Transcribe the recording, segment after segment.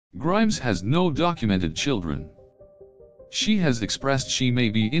Grimes has no documented children. She has expressed she may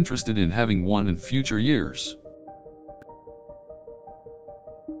be interested in having one in future years.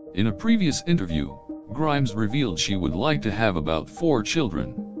 In a previous interview, Grimes revealed she would like to have about 4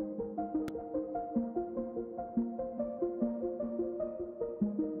 children.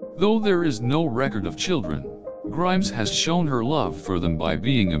 Though there is no record of children, Grimes has shown her love for them by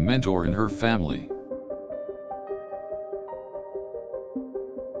being a mentor in her family.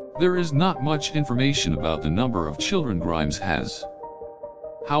 There is not much information about the number of children Grimes has.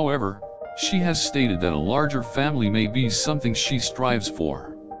 However, she has stated that a larger family may be something she strives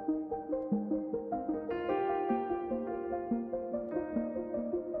for.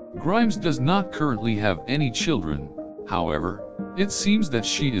 Grimes does not currently have any children. However, it seems that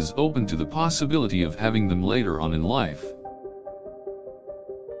she is open to the possibility of having them later on in life.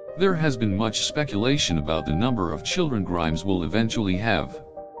 There has been much speculation about the number of children Grimes will eventually have.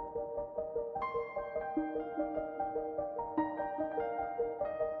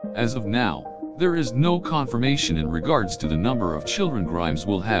 As of now, there is no confirmation in regards to the number of children Grimes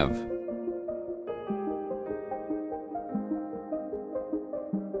will have.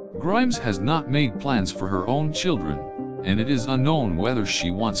 Grimes has not made plans for her own children, and it is unknown whether she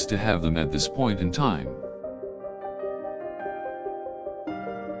wants to have them at this point in time.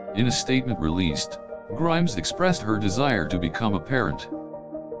 In a statement released, Grimes expressed her desire to become a parent.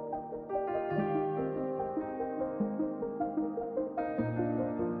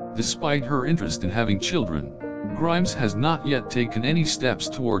 Despite her interest in having children, Grimes has not yet taken any steps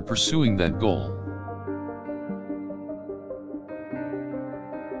toward pursuing that goal.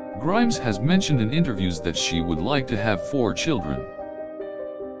 Grimes has mentioned in interviews that she would like to have 4 children.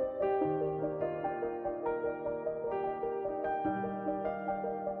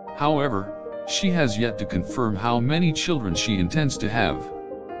 However, she has yet to confirm how many children she intends to have.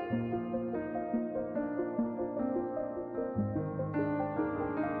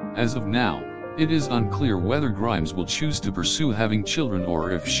 As of now, it is unclear whether Grimes will choose to pursue having children or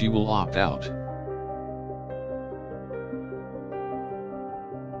if she will opt out.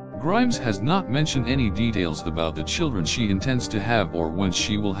 Grimes has not mentioned any details about the children she intends to have or when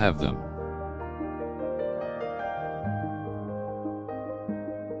she will have them.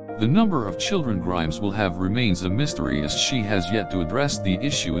 The number of children Grimes will have remains a mystery as she has yet to address the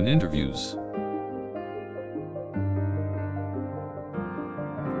issue in interviews.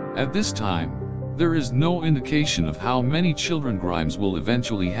 At this time, there is no indication of how many children Grimes will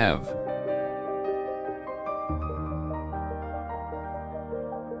eventually have.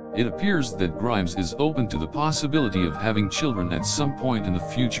 It appears that Grimes is open to the possibility of having children at some point in the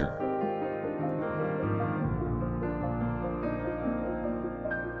future.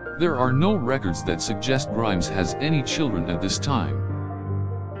 There are no records that suggest Grimes has any children at this time.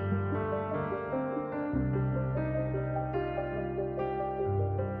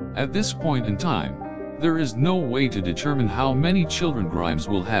 At this point in time, there is no way to determine how many children Grimes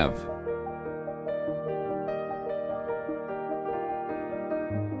will have.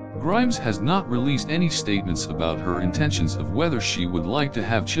 Grimes has not released any statements about her intentions of whether she would like to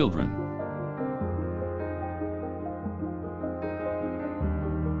have children.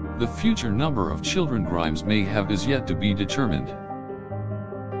 The future number of children Grimes may have is yet to be determined.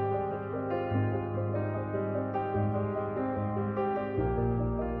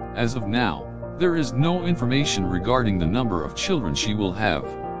 As of now, there is no information regarding the number of children she will have.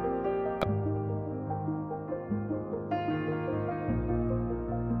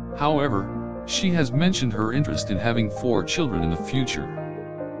 However, she has mentioned her interest in having 4 children in the future.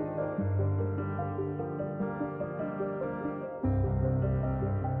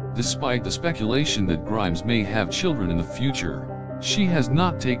 Despite the speculation that Grimes may have children in the future, she has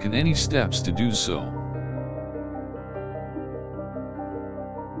not taken any steps to do so.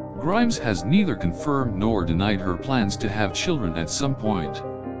 Grimes has neither confirmed nor denied her plans to have children at some point.